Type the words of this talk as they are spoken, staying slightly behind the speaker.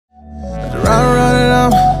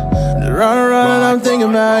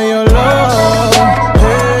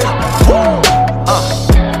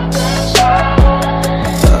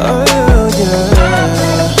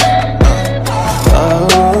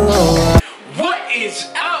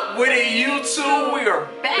with it, YouTube? We are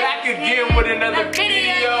back again with another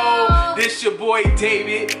video. This your boy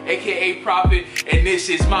David, aka Prophet, and this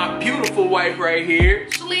is my beautiful wife right here,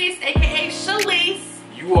 Shellise, aka Shellise.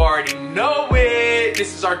 You already know it.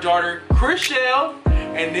 This is our daughter, Chriselle,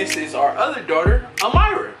 and this is our other daughter,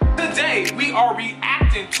 Amira. Today, we are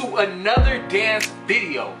reacting to another dance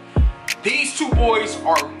video. These two boys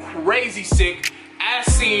are crazy sick, as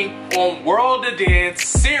seen on World of Dance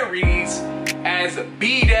series as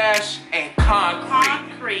Bdash and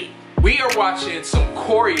Konkrete. We are watching some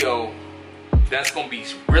choreo that's gonna be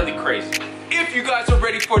really crazy. If you guys are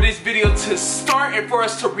ready for this video to start and for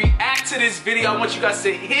us to react to this video, I want you guys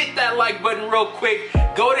to hit that like button real quick.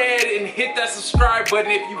 Go ahead and hit that subscribe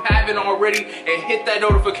button if you haven't already, and hit that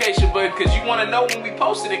notification button because you want to know when we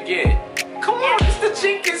post it again. Come on, it's the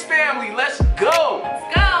Jenkins family. Let's go.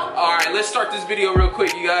 Let's go. All right, let's start this video real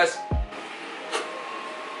quick, you guys.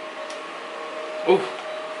 Ooh.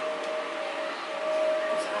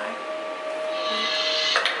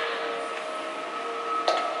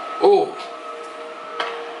 Ooh.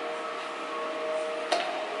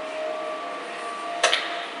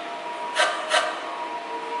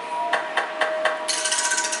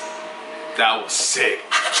 That was sick.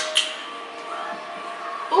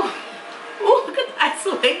 Ooh, ooh, look at the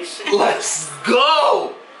isolation. Let's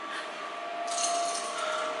go.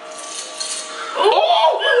 Ooh.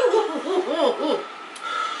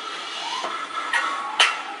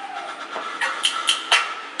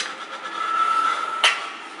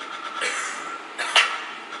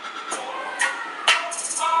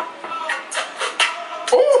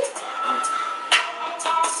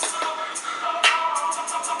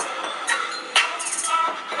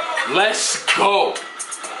 Let's go.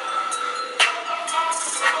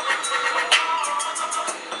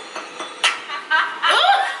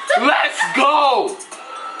 Let's go.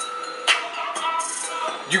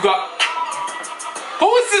 You got...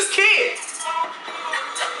 Who is this kid?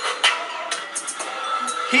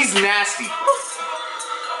 He's nasty.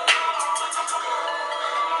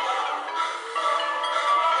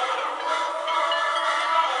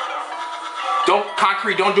 Don't,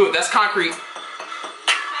 Konkrete, don't do it. That's Konkrete.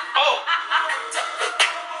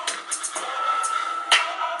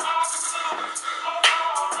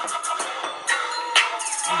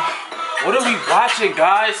 What are we watching,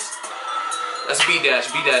 guys? That's Bdash,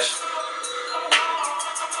 Bdash.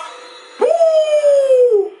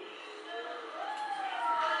 Woo!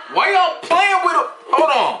 Why y'all playing with him?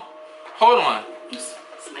 Hold on. Hold on.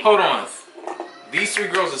 Hold on. These three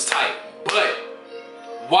girls is tight, but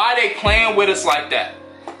why they playing with us like that?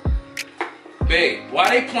 Babe, why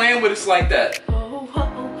they playing with us like that?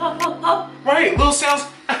 Right, little sounds.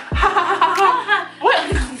 What?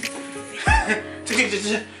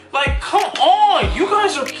 Like, come on, you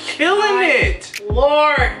guys are killing it.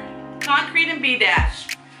 Lord, Konkrete and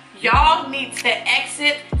Bdash, y'all need to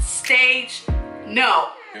exit stage. No.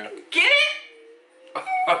 Yeah. Get it?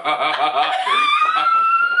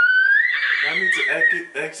 I need to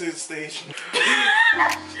exit station.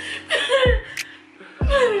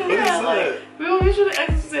 What is that? We should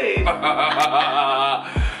exit stage.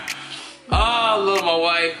 Ah, love my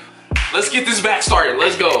wife. Let's get this back started.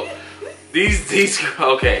 Let's go. These,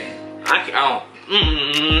 okay. I don't.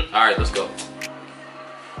 All right, let's go.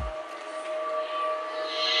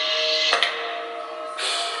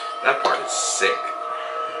 That part is sick.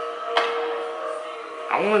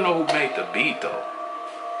 I want to know who made the beat though.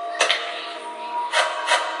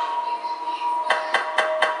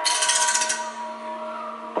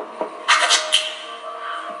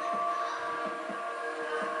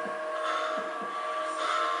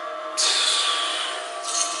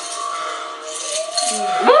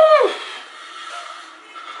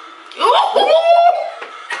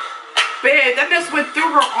 Babe, that just went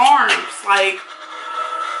through her arms, like.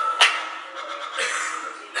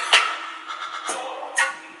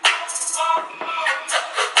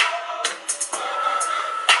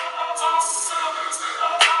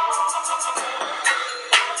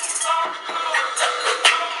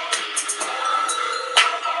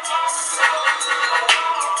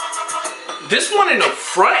 This one in the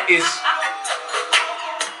front is...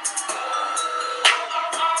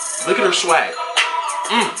 Look at her swag.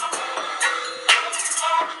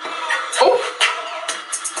 Oh.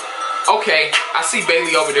 Okay, I see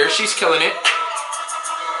Bailey over there. She's killing it.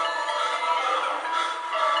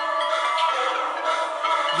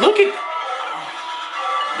 Look at...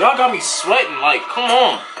 Y'all got me sweating. Like, come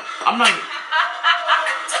on. I'm not...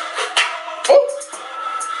 Oh.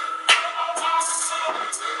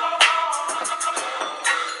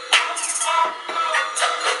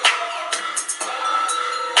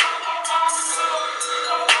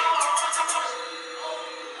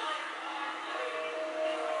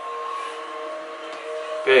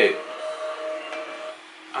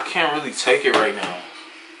 can't really take it right now.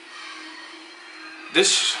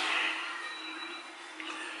 This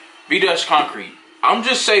Bdash Konkrete. I'm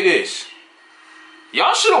just say this.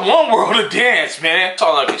 Y'all should have won World of Dance, man. That's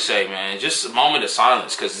all I can say, man. Just a moment of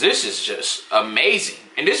silence, because this is just amazing.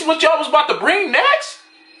 And this is what y'all was about to bring next?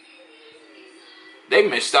 They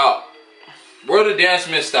missed out. World of Dance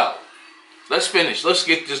missed out. Let's finish. Let's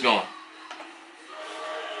get this going.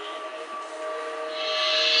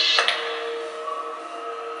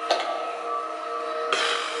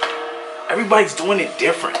 Everybody's doing it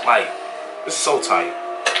different. Like, it's so tight.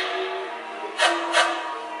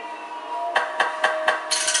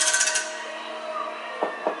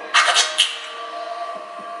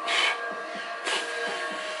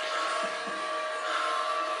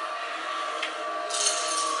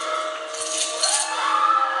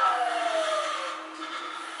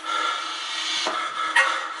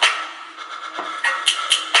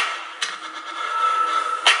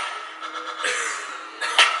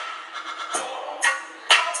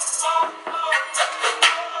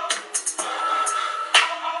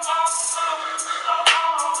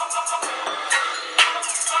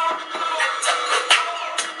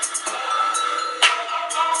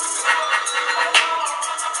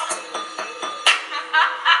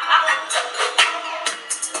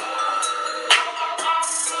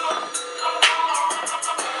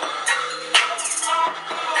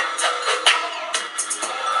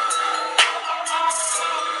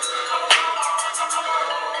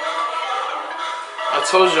 I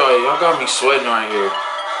told y'all got me sweating right here.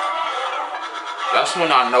 That's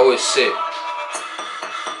when I know it's sick.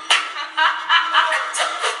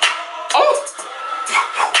 Oh!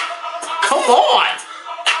 Come on!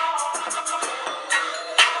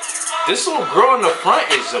 This little girl in the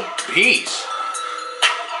front is a beast.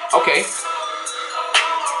 Okay.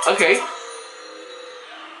 Okay.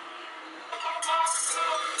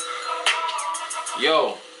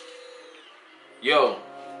 Yo. Yo.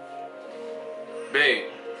 Babe.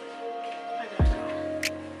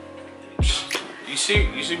 You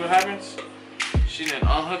see what happens? She didn't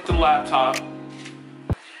unhook the laptop.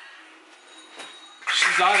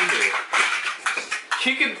 She's out of here.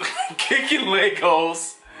 Kicking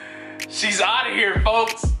Legos. She's out of here,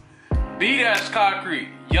 folks. Bdash Konkrete.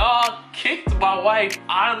 Y'all kicked my wife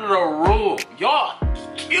out of the room. Y'all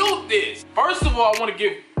killed this. First of all, I want to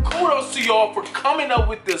give kudos to y'all for coming up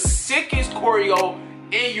with the sickest choreo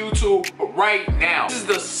in YouTube right now. This is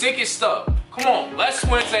the sickest stuff. Come on, Les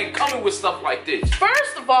Wins ain't coming with stuff like this.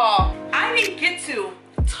 First of all, I didn't get to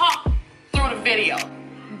talk through the video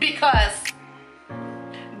because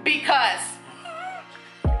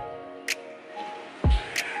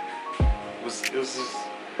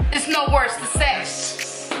it's no words to say.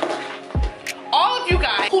 All of you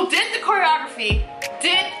guys who did the choreography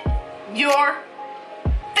did your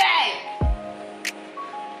thing.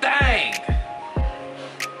 Dang.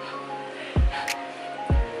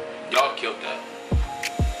 Y'all killed that.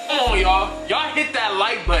 Come on, y'all. Y'all hit that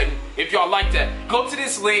like button if y'all like that. Go to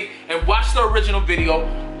this link and watch the original video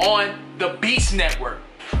on the Beast Network.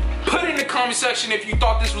 Put it in the comment section if you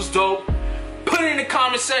thought this was dope. Put it in the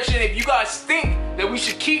comment section if you guys think that we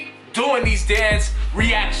should keep doing these dance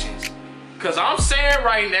reactions. Cause I'm saying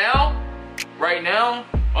right now,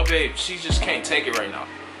 my babe, she just can't take it right now.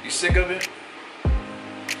 You sick of it?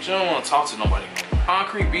 She don't want to talk to nobody no more.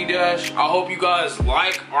 Konkrete Bdash, I hope you guys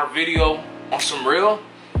like our video on some real.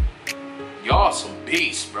 Y'all some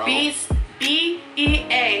beasts, bro. Beast,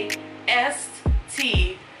 B-E-A-S-T.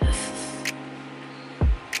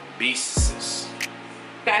 Beasts.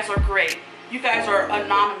 You guys are great. You guys are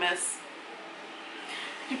anonymous.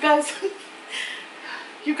 You guys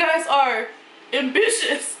are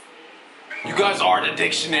ambitious. You guys are the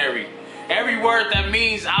dictionary. Every word that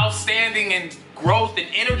means outstanding and growth and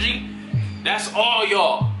energy, that's all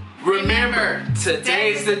y'all. Remember,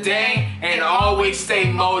 today's the day and always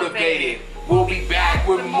stay motivated. We'll be back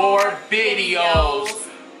with more videos.